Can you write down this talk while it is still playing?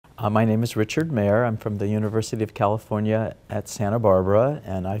My name is Richard Mayer. I'm from the University of California at Santa Barbara,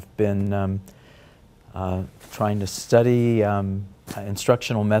 and I've been trying to study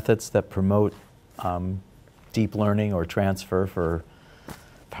instructional methods that promote deep learning or transfer for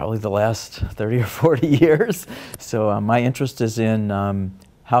probably the last 30 or 40 years. So my interest is in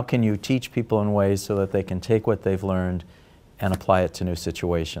how can you teach people in ways so that they can take what they've learned and apply it to new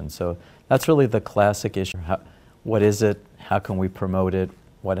situations. So that's really the classic issue. What is it? How can we promote it?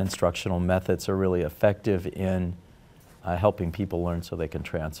 What instructional methods are really effective in helping people learn so they can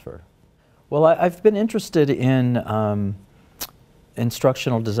transfer? Well, I've been interested in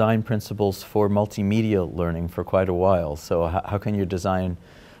instructional design principles for multimedia learning for quite a while. So how can you design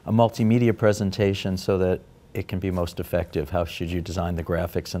a multimedia presentation so that it can be most effective? How should you design the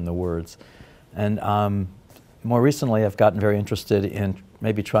graphics and the words? And more recently, I've gotten very interested in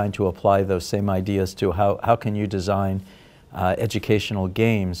maybe trying to apply those same ideas to how can you design educational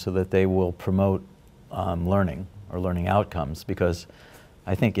games so that they will promote learning or learning outcomes. Because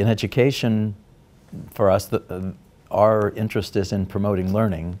I think in education, for us, our interest is in promoting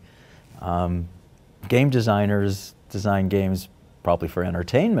learning. Game designers design games probably for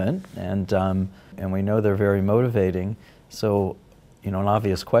entertainment, and we know they're very motivating. So, an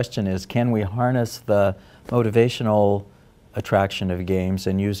obvious question is, can we harness the motivational attraction of games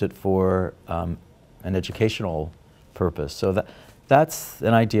and use it for an educational purpose? So that's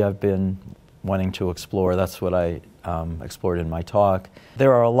an idea I've been wanting to explore. That's what I explored in my talk.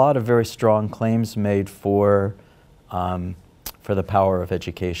 There are a lot of very strong claims made for the power of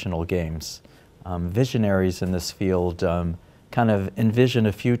educational games. Visionaries in this field kind of envision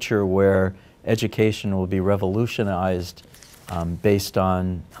a future where education will be revolutionized based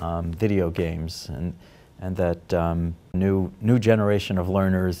on video games, and that new generation of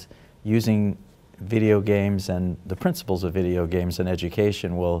learners using video games and the principles of video games in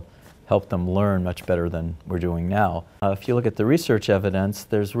education will help them learn much better than we're doing now. If you look at the research evidence,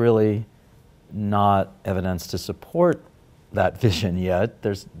 there's really not evidence to support that vision yet.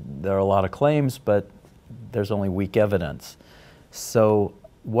 There are a lot of claims, but there's only weak evidence. So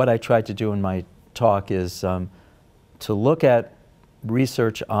what I tried to do in my talk is to look at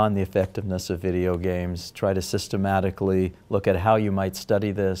research on the effectiveness of video games, try to systematically look at how you might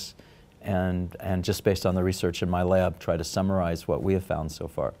study this, and just based on the research in my lab, try to summarize what we have found so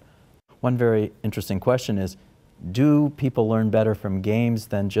far. One very interesting question is, do people learn better from games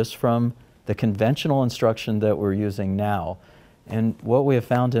than just from the conventional instruction that we're using now? And what we have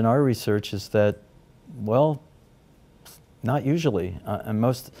found in our research is that, well, not usually.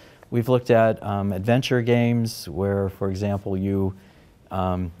 We've looked at adventure games where, for example, you,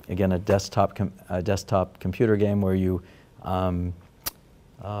 again, a desktop computer game where you,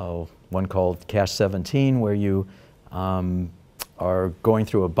 one called Cache 17, where you are going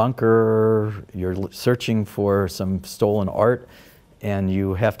through a bunker, you're searching for some stolen art, and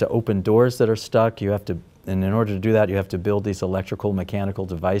you have to open doors that are stuck. And in order to do that, you have to build these electrical mechanical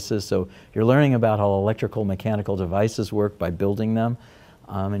devices. So you're learning about how electrical mechanical devices work by building them,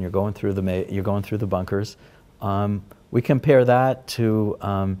 and you're going through the bunkers. We compare that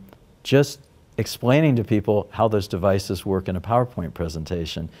to just explaining to people how those devices work in a PowerPoint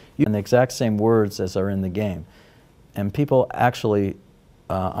presentation. And the exact same words as are in the game. And people actually,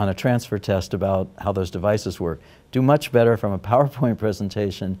 on a transfer test about how those devices work, do much better from a PowerPoint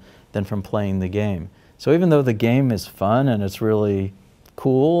presentation than from playing the game. So even though the game is fun and it's really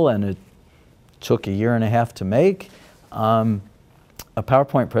cool and it took 1.5 years to make, a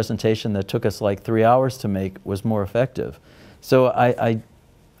PowerPoint presentation that took us like 3 hours to make was more effective. So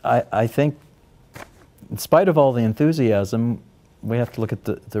I think, in spite of all the enthusiasm, we have to look at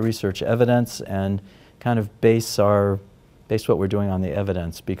the research evidence and kind of base what we're doing on the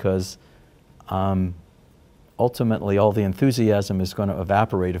evidence, because ultimately all the enthusiasm is going to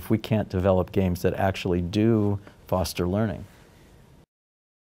evaporate if we can't develop games that actually do foster learning.